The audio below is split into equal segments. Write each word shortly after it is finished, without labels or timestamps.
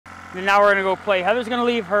And now we're gonna go play. Heather's gonna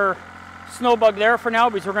leave her snowbug there for now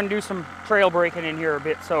because we're gonna do some trail breaking in here a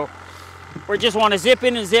bit. So we just want to zip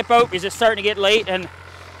in and zip out because it's starting to get late, and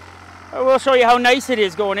we'll show you how nice it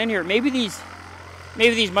is going in here. Maybe these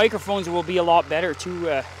microphones will be a lot better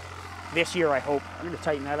too this year, I hope. I'm gonna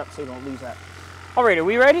tighten that up so you don't lose that. All right, are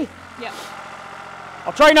we ready? Yeah.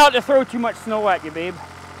 I'll try not to throw too much snow at you, babe.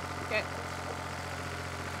 Okay.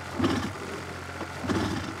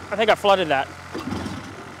 I think I flooded that.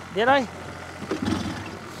 Did I?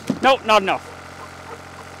 Nope, not enough.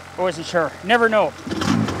 I wasn't sure. Never know.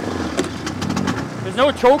 There's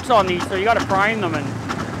no chokes on these, so you gotta prime them, and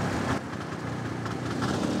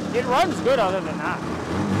it runs good other than that.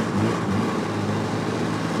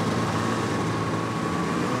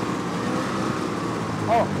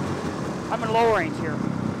 Oh, I'm in low range here.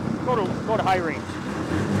 Go to high range.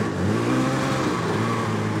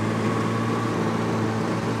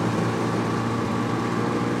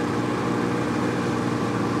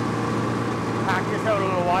 Pack this out a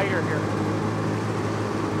little wider here.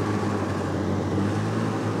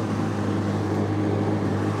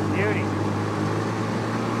 Beauty.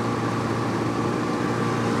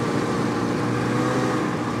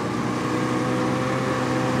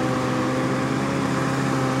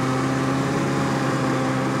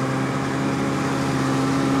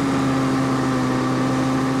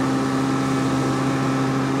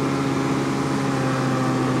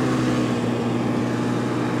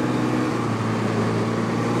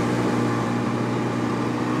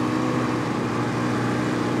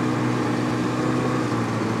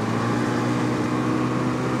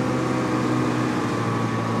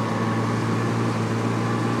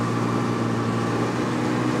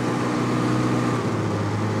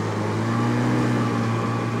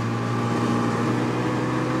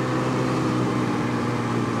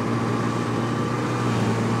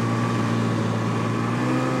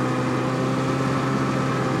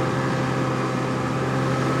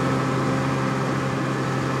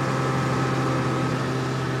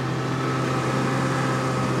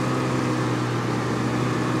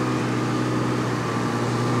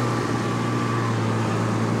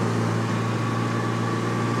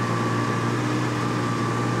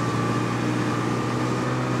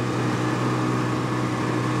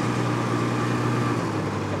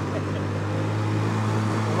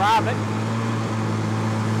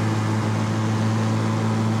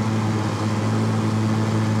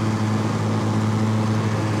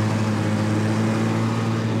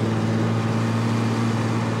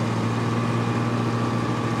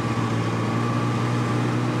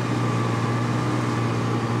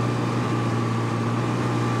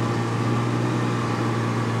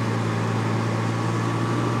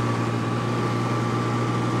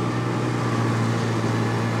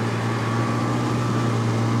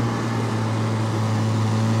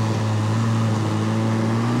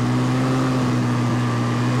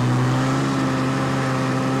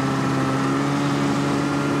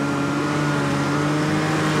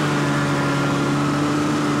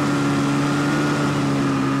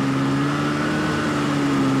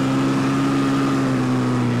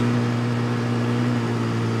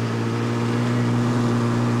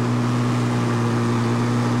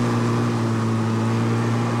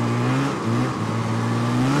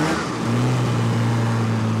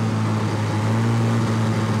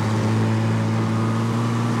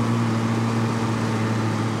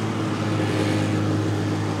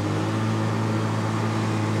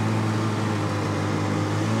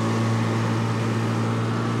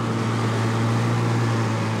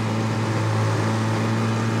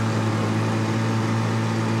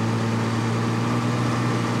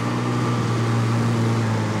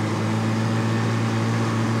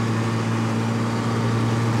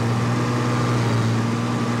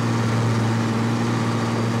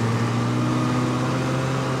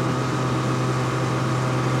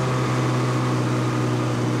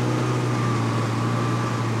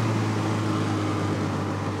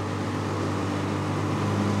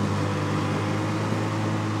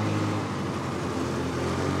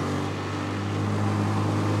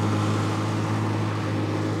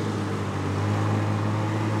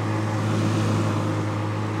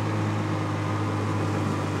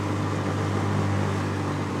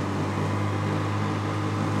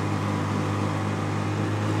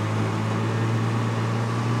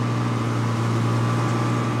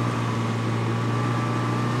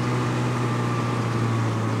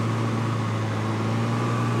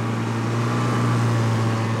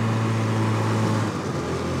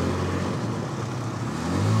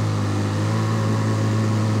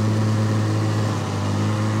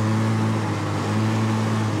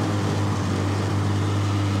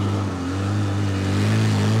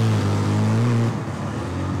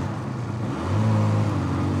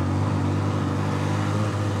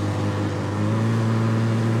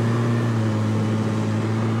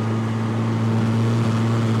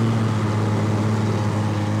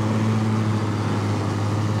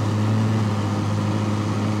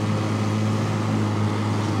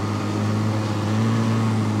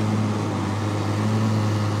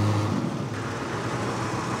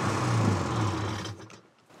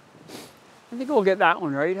 we'll get that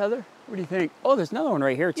one, right, Heather? What do you think? Oh, there's another one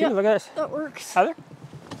right here, too. Yeah, look at this. that works. Heather?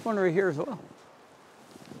 There's one right here as well.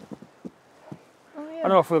 Oh, yeah. I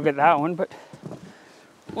don't know if we'll get that one, but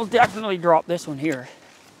we'll definitely drop this one here.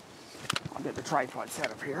 I'll get the tripod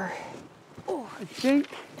set up here. Oh, I think,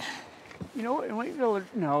 you know what, we might be able to,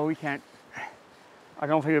 no, we can't. I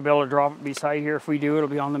don't think we'll be able to drop it beside here. If we do, it'll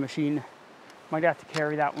be on the machine. Might have to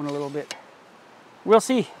carry that one a little bit. We'll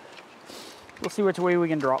see. We'll see which way we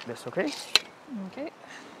can drop this, okay? Okay.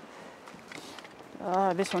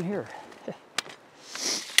 This one here.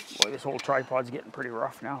 Boy, this whole tripod's getting pretty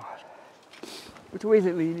rough now. Which way is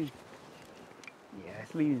it leaning? Yeah,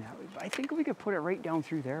 it's leaning that way. But I think we could put it right down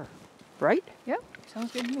through there. Right? Yep,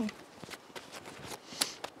 sounds good to me.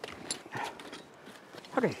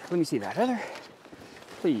 Okay, let me see that, Heather.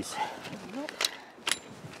 Please.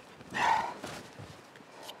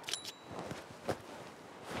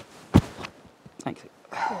 Thanks.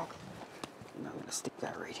 Now I'm going to stick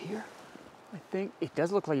that right here. I think it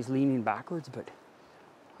does look like it's leaning backwards, but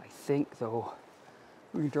I think, though,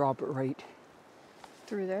 we can drop it right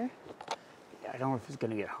Through there? Yeah, I don't know if it's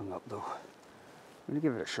going to get hung up, though. I'm going to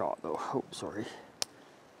give it a shot, though. Oh, sorry.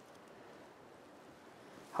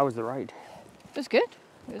 How was the ride? It was good.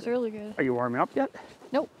 It was really good. Are you warming up yet?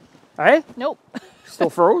 Nope. Hey? Nope. Still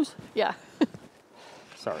froze? Yeah.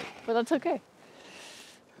 Sorry. But that's okay.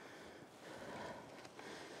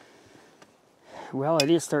 Well,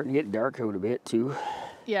 it is starting to get dark out a bit, too.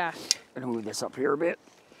 Yeah. I'm going to move this up here a bit.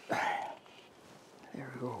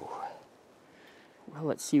 There we go. Well,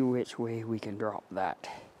 let's see which way we can drop that.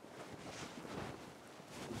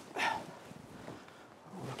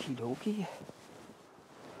 Okie dokie.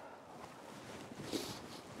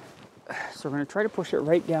 So we're going to try to push it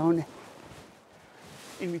right down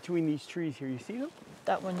in between these trees here. You see them?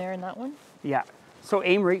 That one there and that one? Yeah. So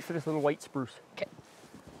aim right for this little white spruce. Okay.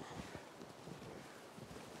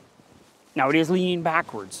 Now it is leaning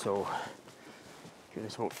backwards, so here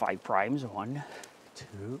there's about 5 primes. 1,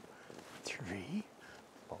 2, 3,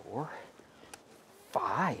 4,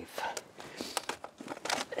 5.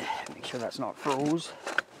 Make sure that's not froze.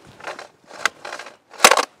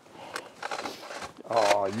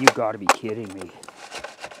 Oh, you gotta be kidding me.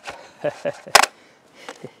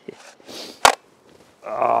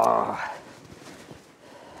 Oh.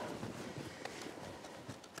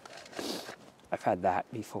 I've had that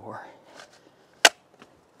before.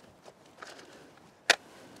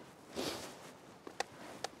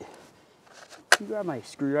 Can you grab my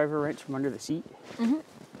screwdriver wrench from under the seat? Mm-hmm.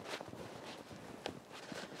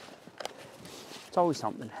 It's always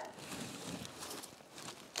something.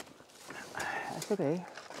 That's okay.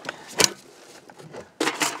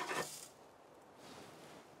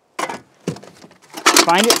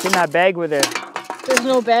 Find it. It's in that bag with it. There's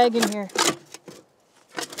no bag in here.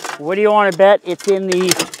 What do you want to bet? It's in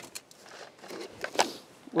the...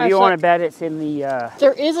 What do you want to bet? It's in the...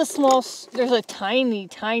 There is a small... There's a tiny,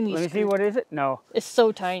 tiny... Let me see. What is it? No. It's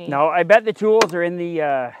so tiny. No, I bet the tools are in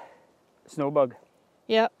the snow bug.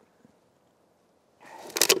 Yep.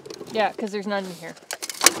 Yeah, because there's none in here.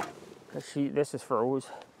 This is froze.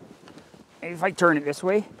 Maybe if I turn it this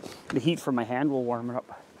way, the heat from my hand will warm it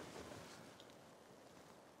up.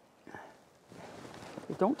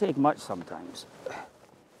 It don't take much sometimes,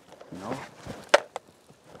 you know.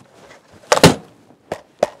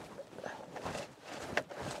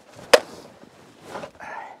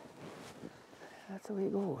 That's the way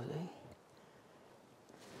it goes, eh?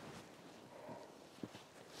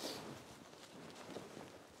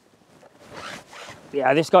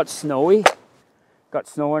 Yeah, this got snowy. Got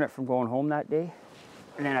snow in it from going home that day.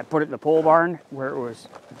 And then I put it in the pole barn where it was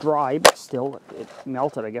dry, but still it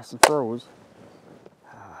melted, I guess, and froze.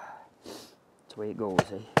 That's the way it goes,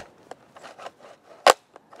 eh?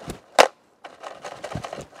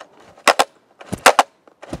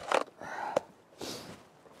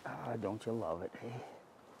 Don't you love it, eh?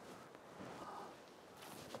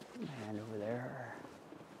 And over there.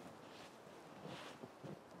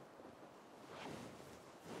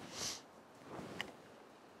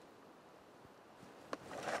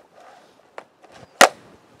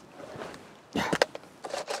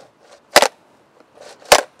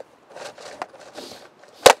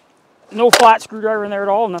 No flat screwdriver in there at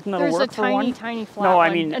all. Nothing that'll work for one. There's a tiny flat one. No,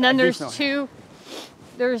 I mean, and then there's two.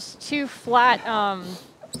 There's 2 flat,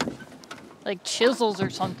 like chisels or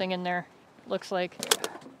something in there. Looks like.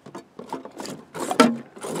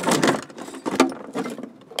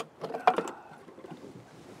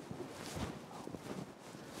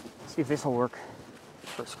 See if this will work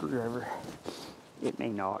for a screwdriver. It may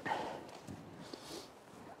not.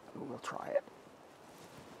 We'll try it.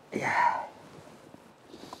 Yeah.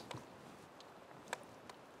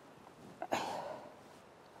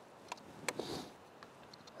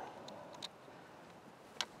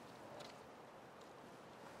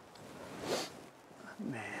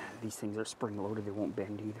 these things are spring loaded, they won't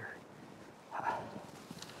bend either.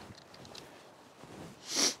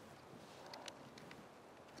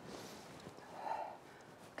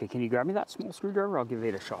 Okay, can you grab me that small screwdriver? I'll give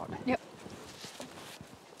it a shot. Yep.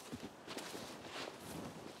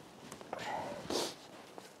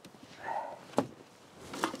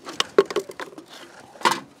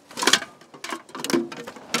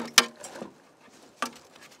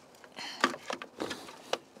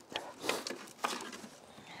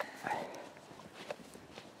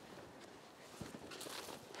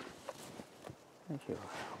 Thank you.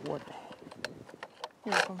 What?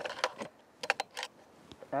 You're welcome.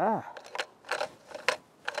 Ah.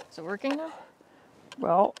 Is it working now?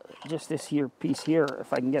 Well, just this here piece here,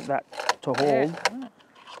 if I can get that to hold. Yeah.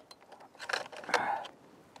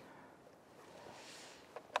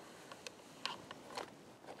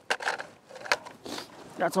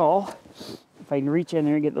 That's all. If I can reach in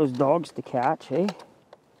there and get those dogs to catch, hey?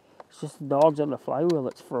 It's just the dogs on the flywheel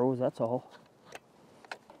that's froze, that's all.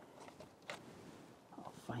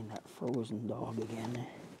 I'll find that frozen dog again.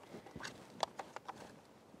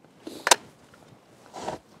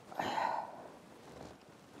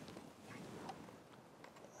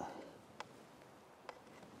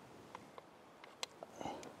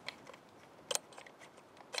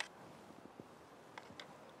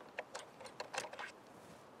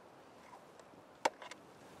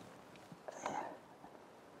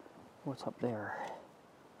 What's up there?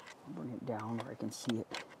 I'll bring it down where I can see it.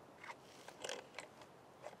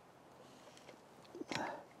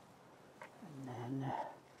 And then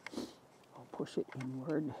I'll push it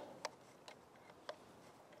inward.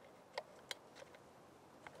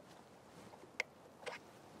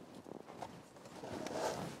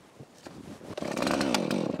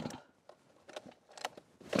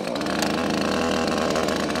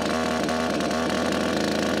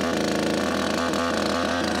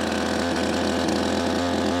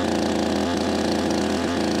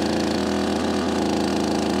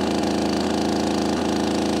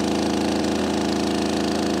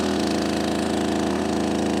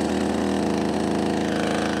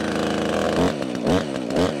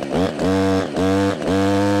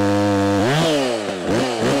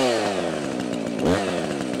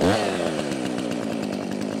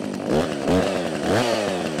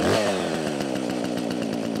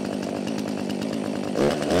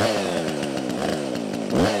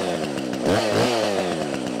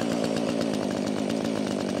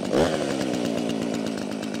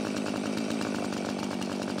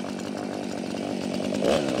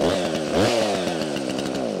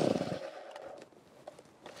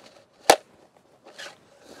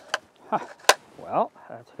 Well,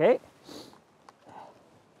 that's okay.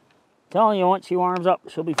 Telling you, once she warms up,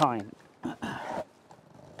 she'll be fine.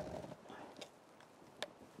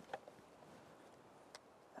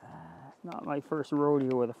 Not my first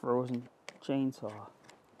rodeo with a frozen chainsaw.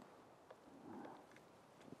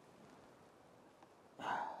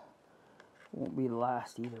 Won't be the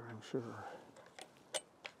last either, I'm sure.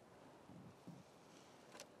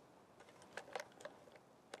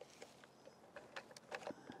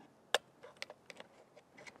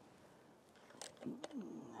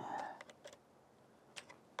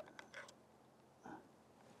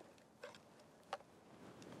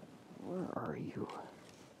 Where are you?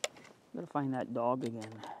 Gotta find that dog again.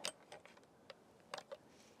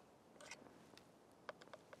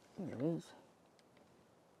 There it is.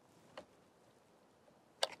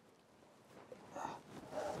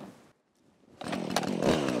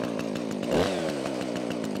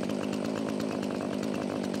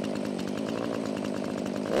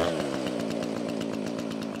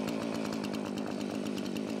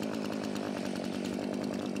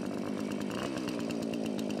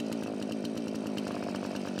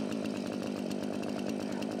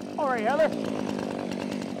 All right, Heather.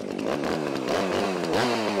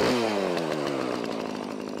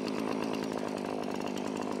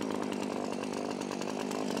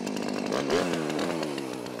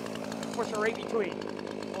 Push her right between.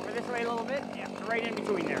 Over this way a little bit. Yeah, right in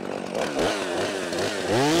between there.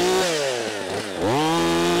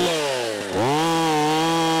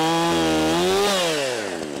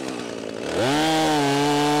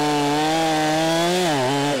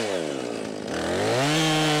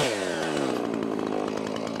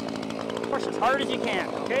 Push as hard as you can,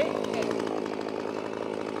 okay?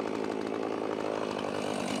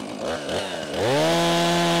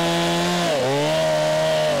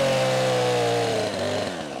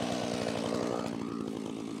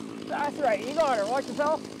 That's right, you got her. Watch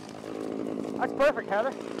yourself. That's perfect,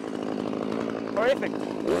 Heather. Terrific.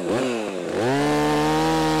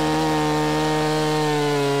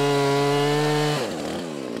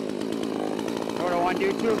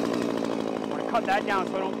 do too. I'm gonna cut that down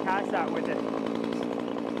so I don't cast that with it.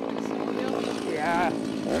 Yeah.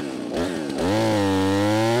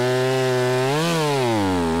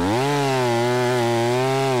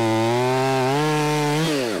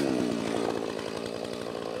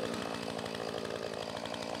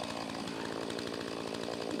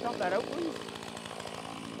 Dump that out, please.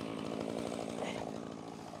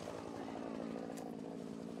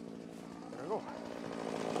 There we go.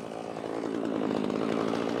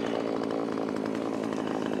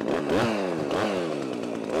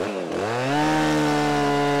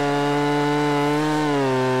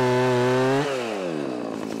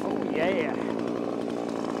 Oh yeah.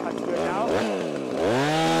 That's good now.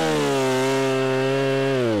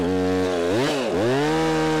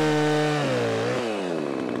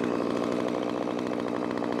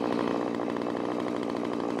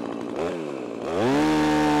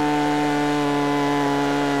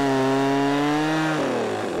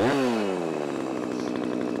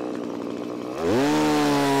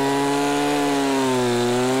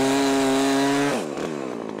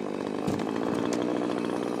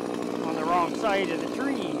 Side of the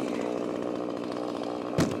tree.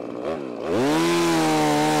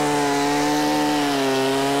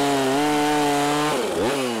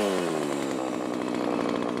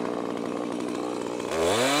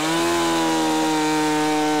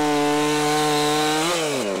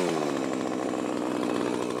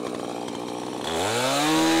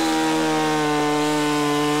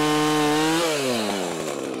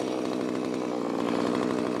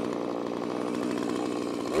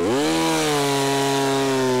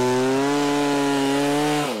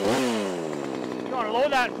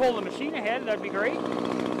 That and pull the machine ahead, that'd be great.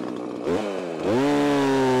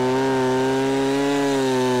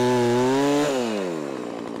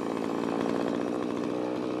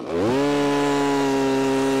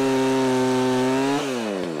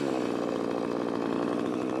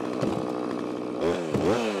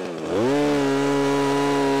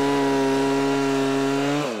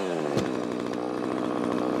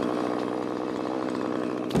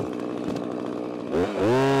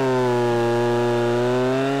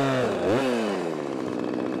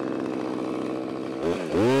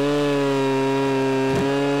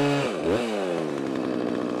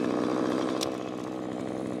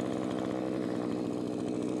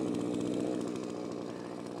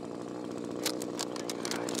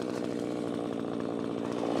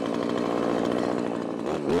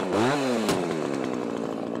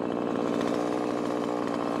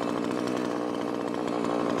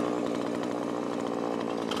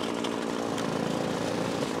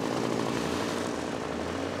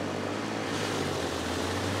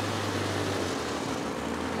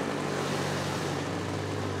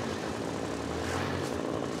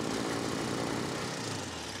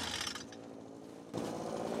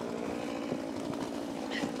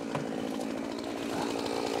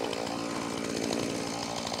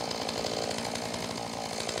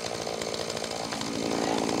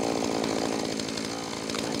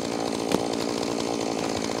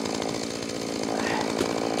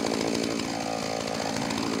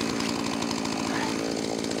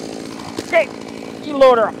 Okay, you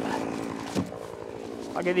load her up.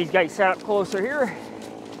 I'll get these guys set up closer here.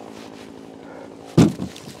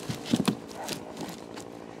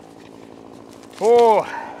 Oh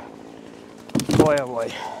boy, oh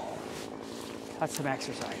boy. That's some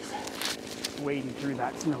exercise. Wading through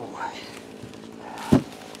that snow.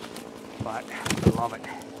 But I love it.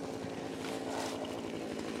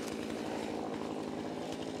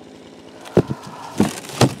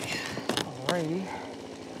 Alrighty.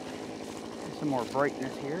 Some more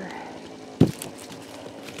brightness here.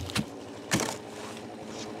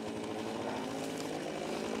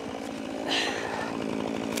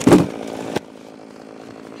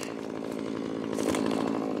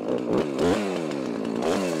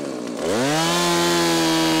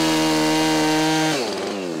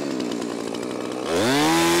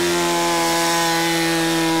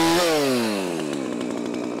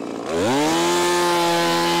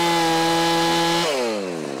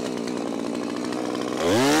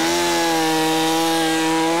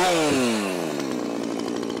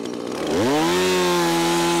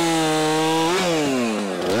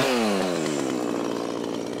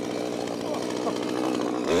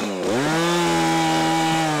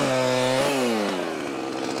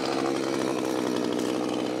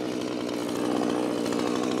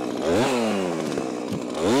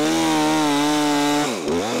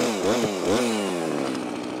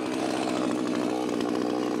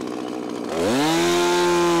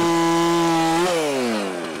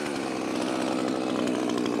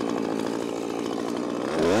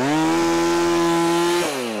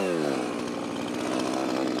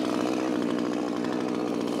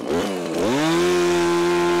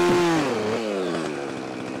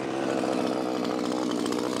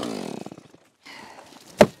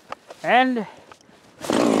 And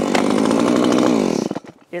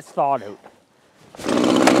it's thawed out.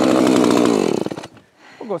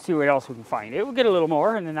 We'll go see what else we can find. We'll get a little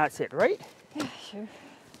more and then that's it, right? Yeah, sure.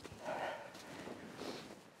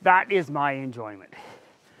 That is my enjoyment.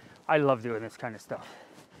 I love doing this kind of stuff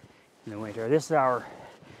in the winter. This is our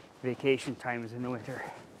vacation times in the winter.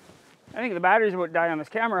 I think the batteries would die on this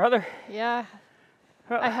camera, Heather. Yeah.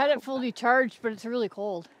 I had it fully charged, but it's really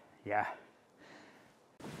cold. Yeah.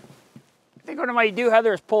 I think what I might do,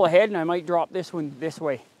 Heather, is pull ahead and I might drop this one this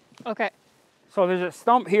way. Okay. So there's a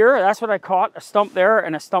stump here, that's what I caught, a stump there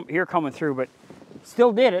and a stump here coming through, but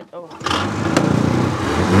still did it. Oh.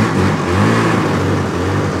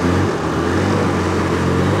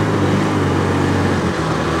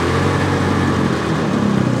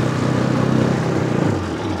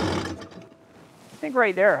 I think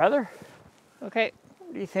right there, Heather. Okay.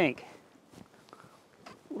 What do you think?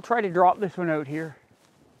 We'll try to drop this one out here.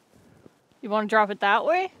 You want to drop it that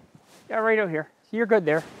way? Yeah, right out here. So you're good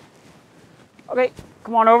there. Okay,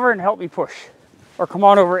 come on over and help me push. Or come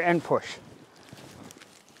on over and push.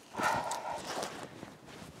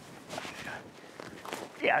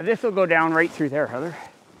 Yeah, this will go down right through there, Heather.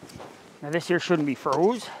 Now this here shouldn't be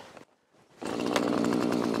froze.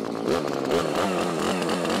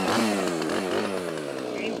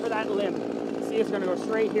 Aim for that limb. See, it's going to go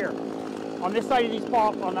straight here. On this side of these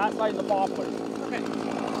on that side of the poplars. Okay.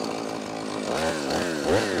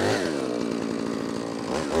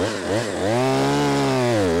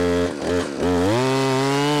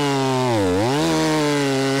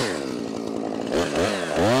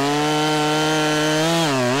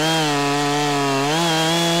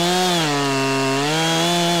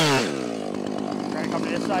 Trying to come to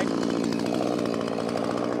this side.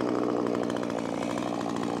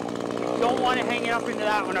 You don't want to hang it up into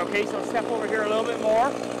that one, okay? So step over here a little bit more.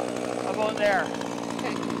 About there.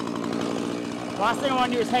 Okay. Last thing I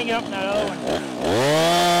want to do is hang it up in that other one.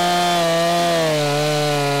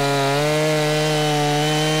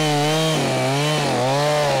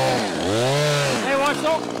 Hey, watch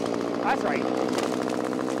out. That's right.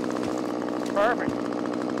 Perfect.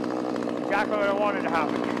 Exactly what I wanted to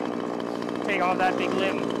happen. Take off that big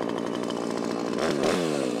limb.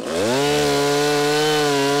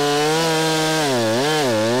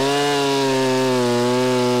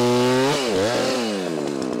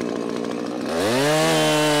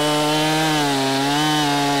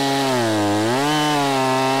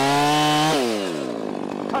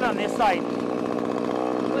 Cut on this side.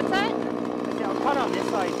 What's that? Yeah, I'll cut on this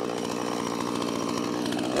side.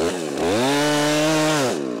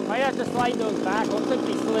 Might have to slide those back. Looks like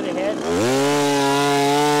they slid ahead.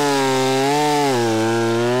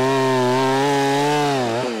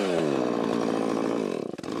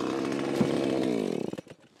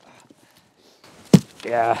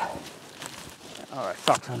 Yeah. Oh, it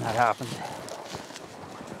sucks when that happens.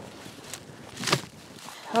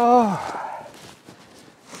 Oh.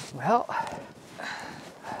 Well.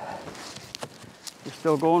 You're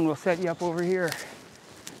still going, we'll set you up over here.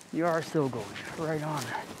 You are still going, right on.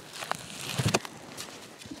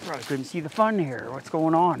 Probably couldn't see the fun here. What's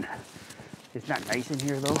going on? Isn't that nice in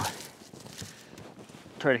here though?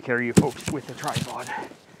 Try to carry you folks with the tripod.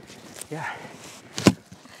 Yeah.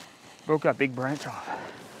 Broke that big branch off.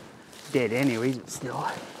 Dead anyways, but still.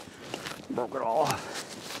 Broke it all off.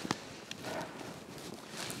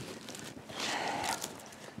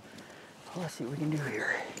 Well, let's see what we can do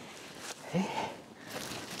here. Hey.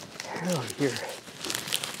 Oh, here.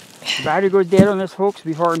 The battery goes dead on this, folks,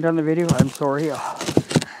 before I'm done the video. I'm sorry. I'll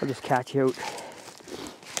just catch you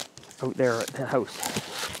out there at the house.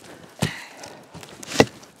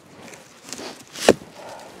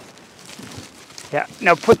 Yeah,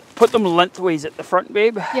 now put them lengthways at the front,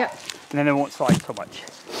 babe. Yeah. And then they won't slide so much.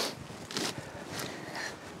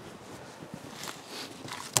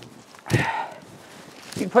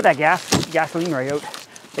 You can put that gasoline right out.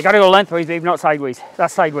 They gotta go lengthways, babe, not sideways.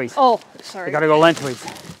 That's sideways. Oh, sorry. They gotta go lengthways.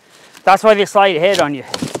 That's why they slide ahead on you.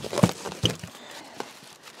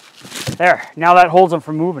 There, now that holds them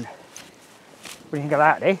from moving. What do you think of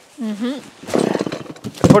that, eh?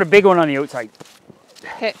 Mm-hmm. Put a big one on the outside.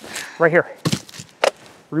 Okay. Right here.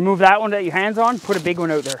 Remove that one that your hand's on, put a big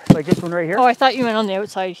one out there. Like this one right here. Oh, I thought you meant on the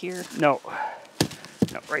outside here. No.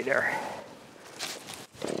 No, right there.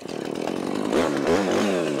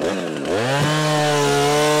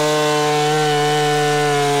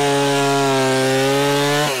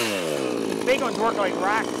 Big ones work like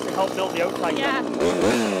racks to help build the outside. Yeah.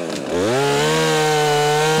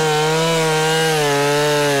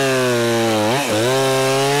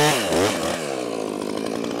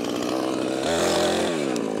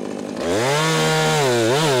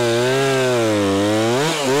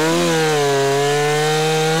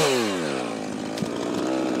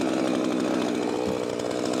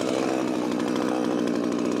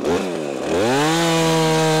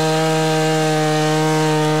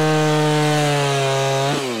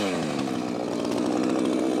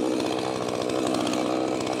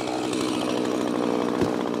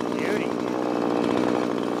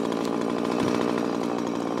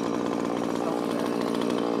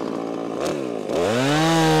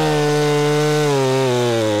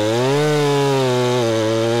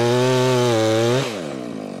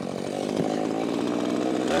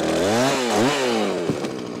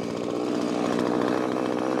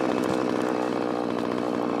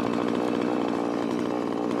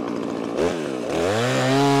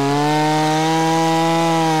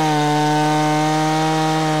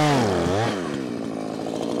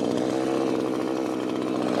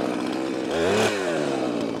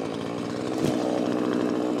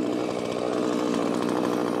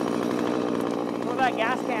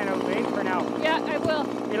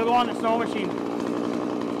 It'll go on the snow machine.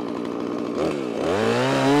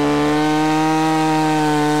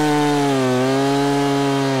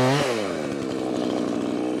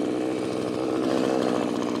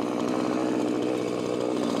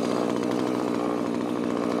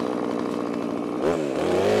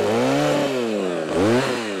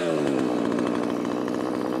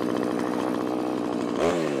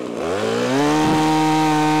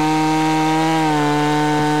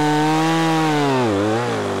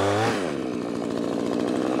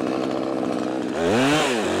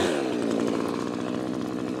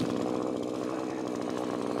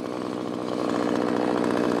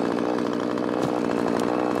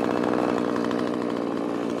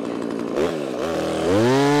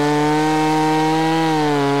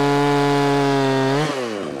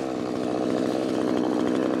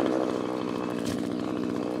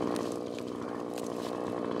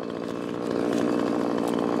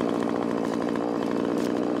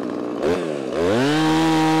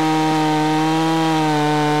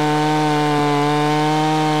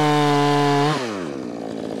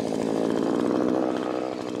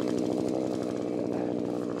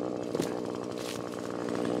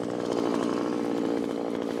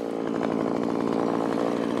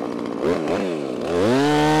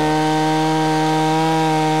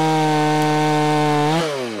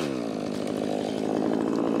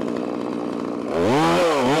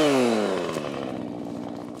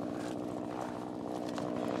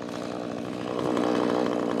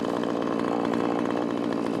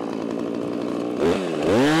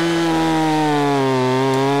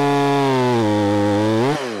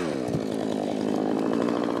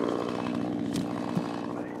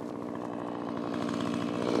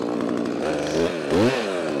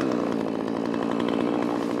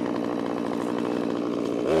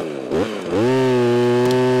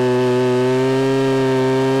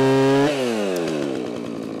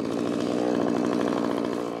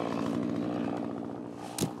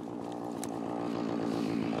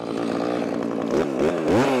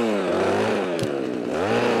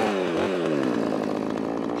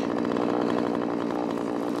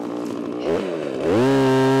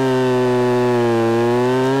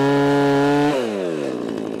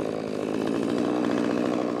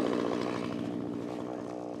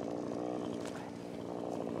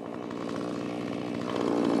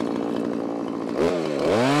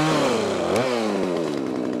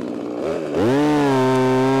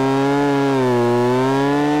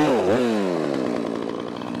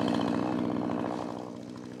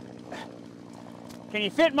 Can you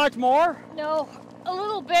fit much more? No, a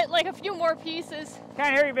little bit, like a few more pieces.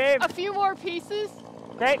 Can't hear you, babe. A few more pieces.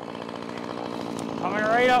 Okay. Coming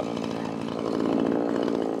right up.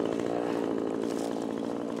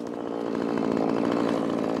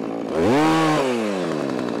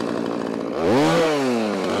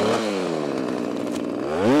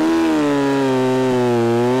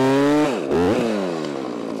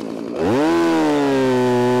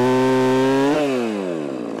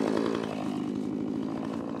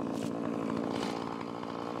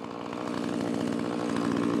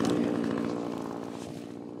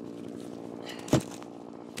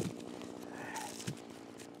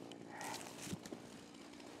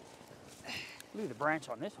 Look at the branch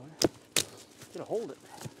on this one. It'll hold it,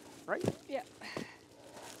 right? Yeah.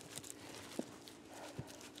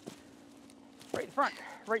 Right in front.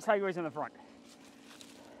 Right sideways in the front.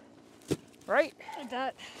 Right? Like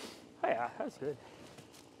that. Oh yeah, that's good.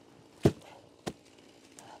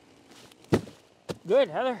 Good,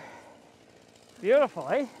 Heather. Beautiful,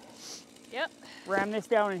 eh? Yep. Ram this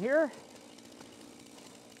down in here.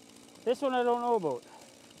 This one I don't know about.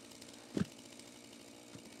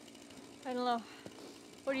 I don't know.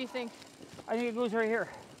 What do you think? I think it goes right here.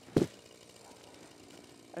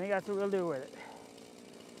 I think that's what we'll do with it.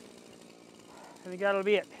 I think that'll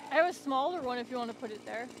be it. I have a smaller one if you want to put it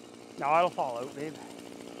there. No, it'll fall out, babe.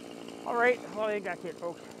 All right, well, I think that's it,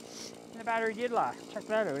 folks. And the battery did last. Check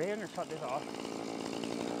that out, eh? I'm gonna shut this off.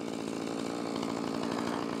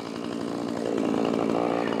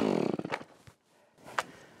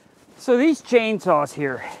 So these chainsaws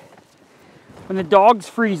here, when the dogs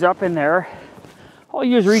freeze up in there, all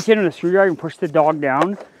you do is reach in with a screwdriver and push the dog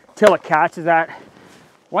down till it catches that.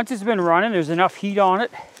 Once it's been running, there's enough heat on it,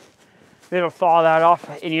 it'll thaw that off.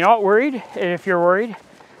 And you're not worried, and if you're worried,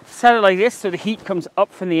 set it like this so the heat comes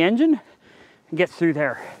up from the engine and gets through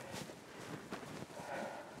there.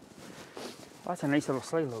 Well, that's a nice little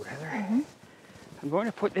sleigh load, Heather. Mm-hmm. I'm going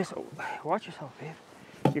to put this, oh, watch yourself, babe.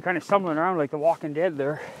 You're kind of stumbling around like the Walking Dead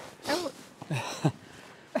there. Oh.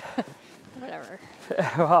 Whatever.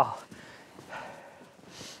 Well,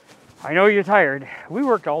 I know you're tired. We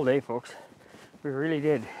worked all day, folks. We really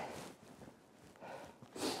did.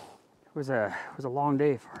 It was a long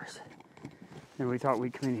day for us. And we thought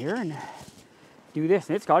we'd come in here and do this.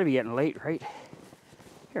 And it's got to be getting late, right?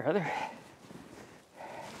 Here, Heather.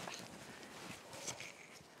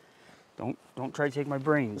 Don't try to take my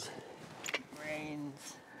brains.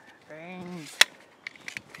 Brains.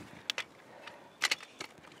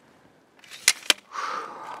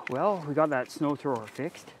 Well, we got that snow thrower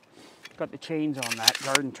fixed. Got the chains on that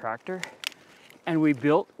garden tractor. And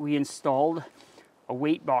we installed a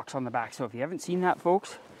weight box on the back. So if you haven't seen that,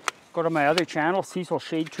 folks, go to my other channel, Cecil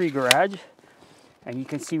Shade Tree Garage, and you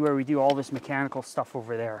can see where we do all this mechanical stuff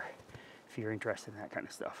over there, if you're interested in that kind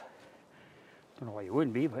of stuff. Don't know why you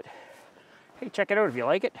wouldn't be, but hey, check it out if you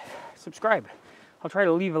like it. Subscribe. I'll try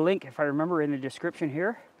to leave a link, if I remember, in the description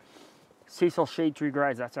here. Cecil Shade Tree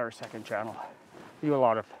Garage, that's our second channel. We do a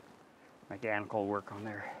lot of mechanical work on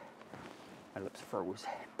there. My lips froze.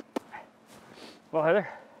 Well, Heather,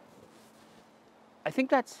 I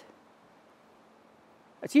think it's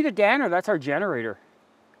either Dan or that's our generator.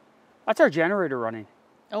 That's our generator running.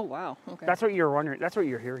 Oh, wow. Okay. That's what you're wondering. That's what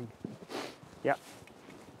you're hearing. Yeah.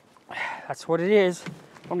 That's what it is.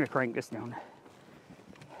 I'm going to crank this down.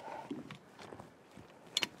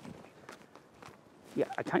 Yeah,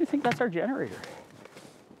 I kind of think that's our generator.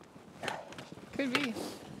 Could be.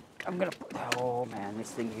 I'm going to put, oh man,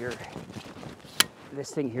 this thing here,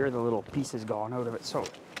 the little piece is gone out of it, so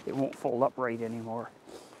it won't fold up right anymore.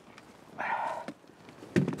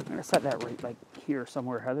 I'm going to set that right like here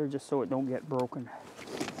somewhere, Heather, just so it don't get broken.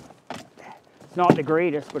 It's not the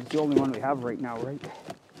greatest, but it's the only one we have right now, right?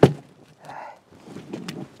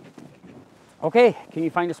 Okay, can you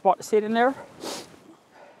find a spot to sit in there?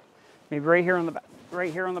 Maybe right here on the back.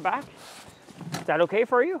 Right here on the back. Is that okay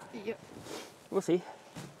for you? Yep. We'll see.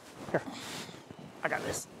 Here, I got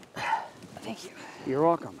this. Thank you. You're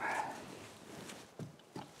welcome.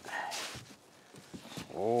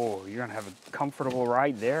 Oh, you're gonna have a comfortable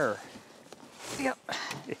ride there. Yep.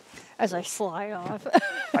 As I slide off.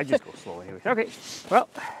 I just go slow anyway. Okay, well,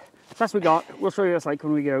 that's what we got. We'll show you what it's like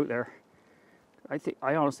when we get out there.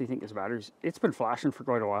 I honestly think this battery's, it's been flashing for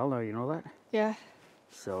quite a while now, you know that? Yeah.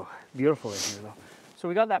 So, beautiful in here though. So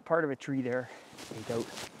we got that part of a tree there, take out,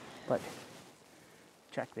 but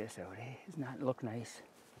check this out, eh? Doesn't that look nice?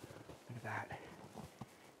 Look at that.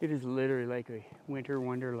 It is literally like a winter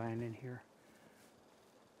wonderland in here.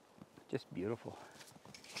 Just beautiful.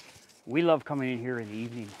 We love coming in here in the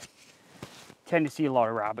evening. Tend to see a lot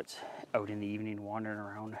of rabbits out in the evening wandering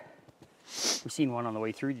around. We've seen one on the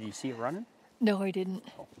way through. Did you see it running? No, I didn't.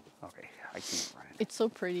 Oh, okay. I seen it running. It's so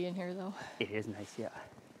pretty in here, though. It is nice, yeah.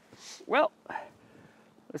 Well,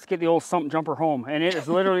 let's get the old stump jumper home. And it is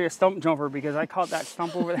literally a stump jumper because I caught that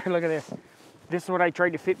stump over there. Look at this. This is what I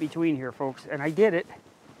tried to fit between here, folks. And I did it.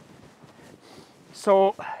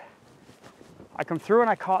 So I come through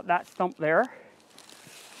and I caught that stump there.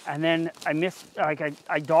 And then I missed, like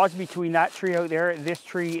I dodged between that tree out there, this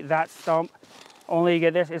tree, that stump, only to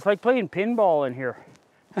get this. It's like playing pinball in here.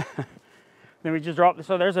 Then we just dropped this.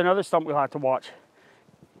 So there's another stump we'll have to watch.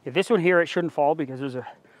 Yeah, this one here, it shouldn't fall because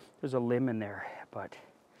there's a limb in there, but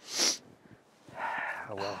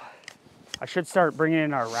oh well. I should start bringing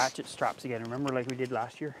in our ratchet straps again. Remember like we did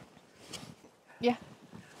last year? Yeah.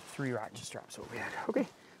 3 ratchet straps what we had. Okay,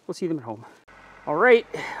 we'll see them at home. All right,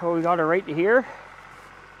 well, we got it right to here.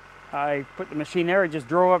 I put the machine there, I just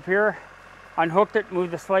drove up here, unhooked it,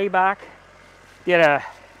 moved the sleigh back, did a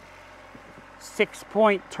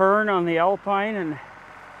 6-point turn on the Alpine and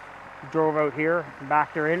drove out here,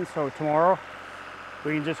 backed her in, so tomorrow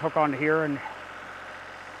we can just hook onto here and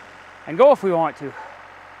go if we want to.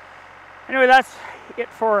 Anyway, that's it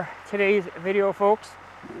for today's video, folks.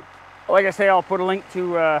 Like I say, I'll put a link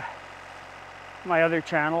to my other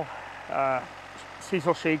channel,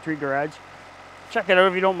 Cecil Shade Tree Garage. Check it out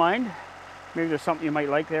if you don't mind. Maybe there's something you might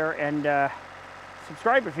like there, and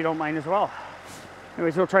subscribe if you don't mind as well.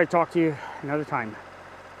 Anyways, we'll try to talk to you another time.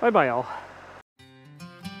 Bye-bye, all.